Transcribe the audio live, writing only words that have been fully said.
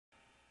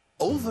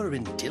Over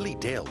in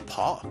Dillydale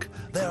Park,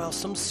 there are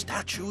some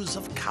statues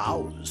of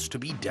cows to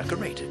be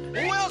decorated.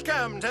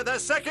 Welcome to the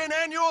second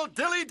annual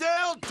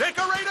Dillydale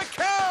Decorate a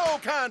Cow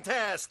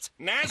Contest.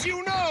 As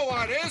you know,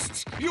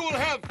 artists, you will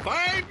have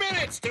 5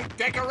 minutes to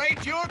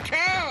decorate your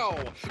cow,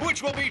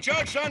 which will be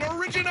judged on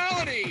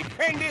originality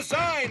and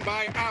designed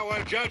by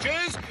our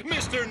judges,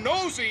 Mr.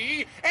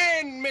 Nosy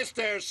and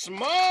Mr.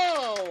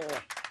 Small.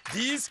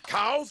 These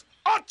cows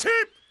are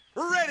cheap.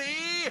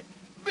 Ready?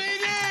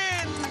 Begin!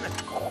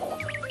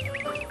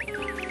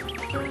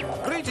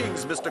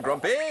 Greetings, Mr.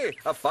 Grumpy.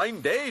 A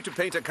fine day to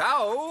paint a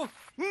cow.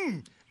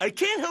 I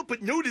can't help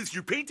but notice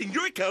you're painting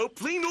your cow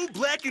plain old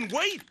black and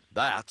white.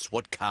 That's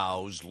what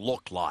cows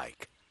look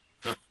like.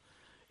 You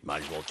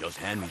might as well just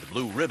hand me the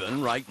blue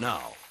ribbon right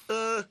now.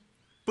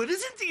 But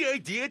isn't the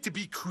idea to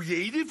be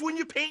creative when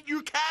you paint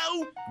your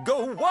cow?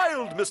 Go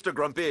wild, Mr.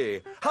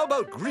 Grumpy. How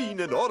about green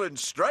and orange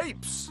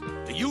stripes?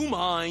 Do you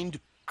mind?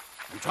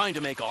 I'm trying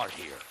to make art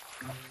here.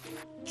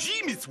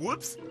 Gee, Miss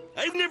Whoops,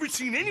 I've never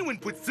seen anyone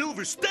put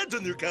silver studs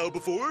on their cow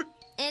before.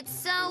 It's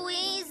so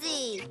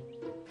easy.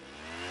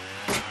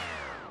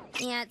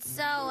 Yet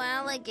so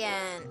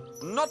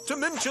elegant. Not to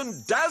mention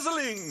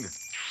dazzling.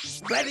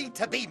 Ready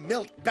to be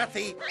milked,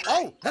 Bessie?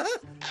 Oh,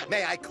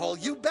 may I call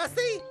you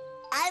Bessie?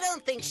 I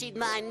don't think she'd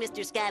mind,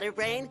 Mr.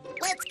 Scatterbrain.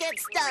 Let's get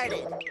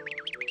started.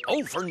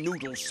 Oh, for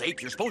noodle's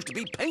sake, you're supposed to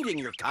be painting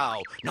your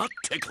cow, not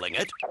tickling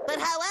it. But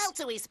how else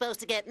are we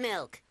supposed to get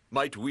milk?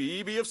 Might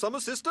we be of some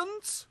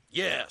assistance?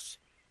 Yes.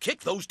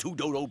 Kick those 2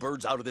 dodo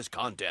birds out of this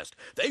contest.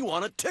 They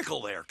want to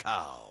tickle their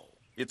cow.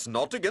 It's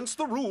not against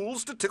the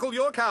rules to tickle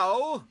your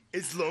cow.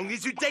 As long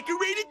as you're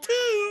decorated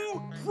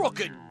too.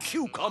 Crooked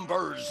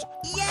cucumbers.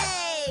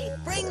 Yay!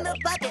 Bring the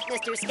bucket,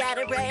 Mr.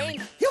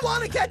 Scatterbrain. You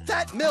want to get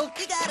that milk?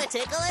 You gotta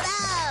tickle it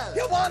out.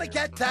 You want to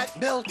get that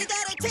milk? You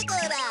gotta tickle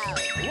it out.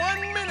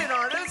 1 minute,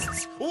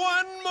 artists. 1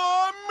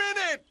 more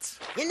minute.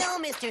 You know,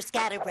 Mr.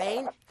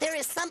 Scatterbrain, there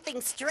is something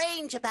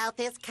strange about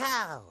this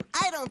cow.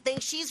 I don't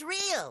think she's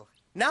real.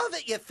 Now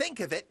that you think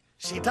of it,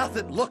 she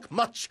doesn't look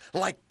much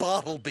like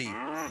Bartleby.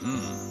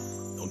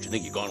 Don't you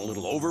think you've gone a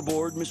little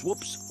overboard, Miss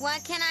Whoops?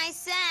 What can I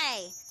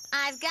say?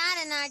 I've got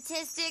an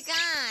artistic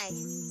eye.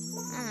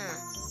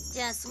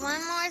 Just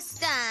one more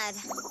stud.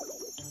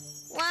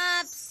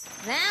 Whoops,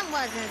 that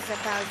wasn't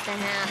supposed to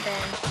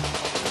happen.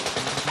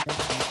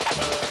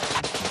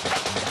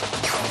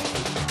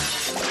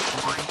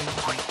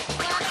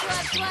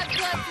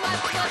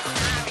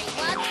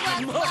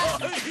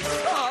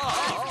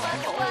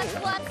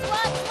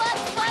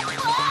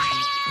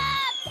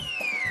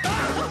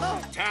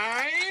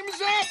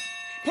 Time's up!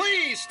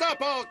 Please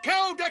stop all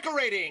cow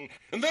decorating.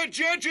 The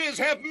judges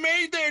have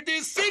made their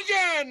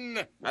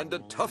decision. And a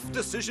tough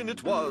decision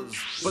it was.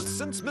 But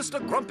since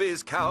Mr.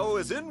 Grumpy's cow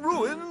is in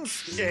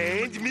ruins,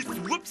 And Miss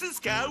Whoops's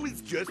cow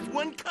is just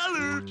one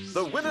color.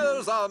 the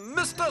winners are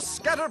Mr.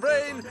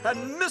 Scatterbrain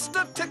and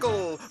Mr.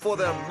 Tickle for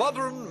their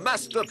modern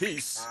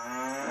masterpiece.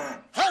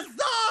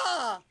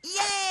 Huzzah!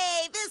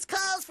 Yay! This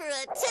calls for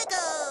a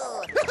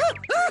tickle.